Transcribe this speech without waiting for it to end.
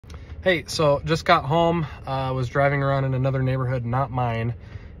Hey, so just got home, was driving around in another neighborhood, not mine,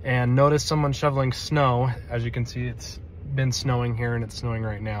 and noticed someone shoveling snow. As you can see, it's been snowing here and it's snowing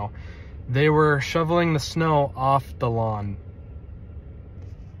right now. They were shoveling the snow off the lawn.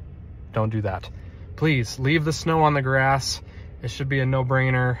 Don't do that. Please leave the snow on the grass. It should be a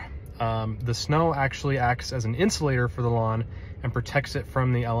no-brainer. The snow actually acts as an insulator for the lawn and protects it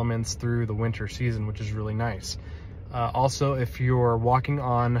from the elements through the winter season, which is really nice. Also, if you're walking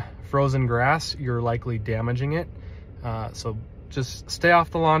on frozen grass, you're likely damaging it. So just stay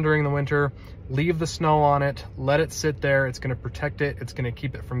off the lawn during the winter, leave the snow on it, let it sit there. It's gonna protect it. It's gonna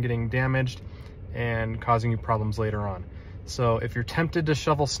keep it from getting damaged and causing you problems later on. So if you're tempted to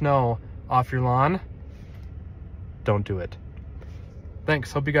shovel snow off your lawn, don't do it.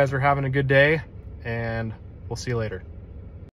 Thanks, hope you guys are having a good day, and we'll see you later.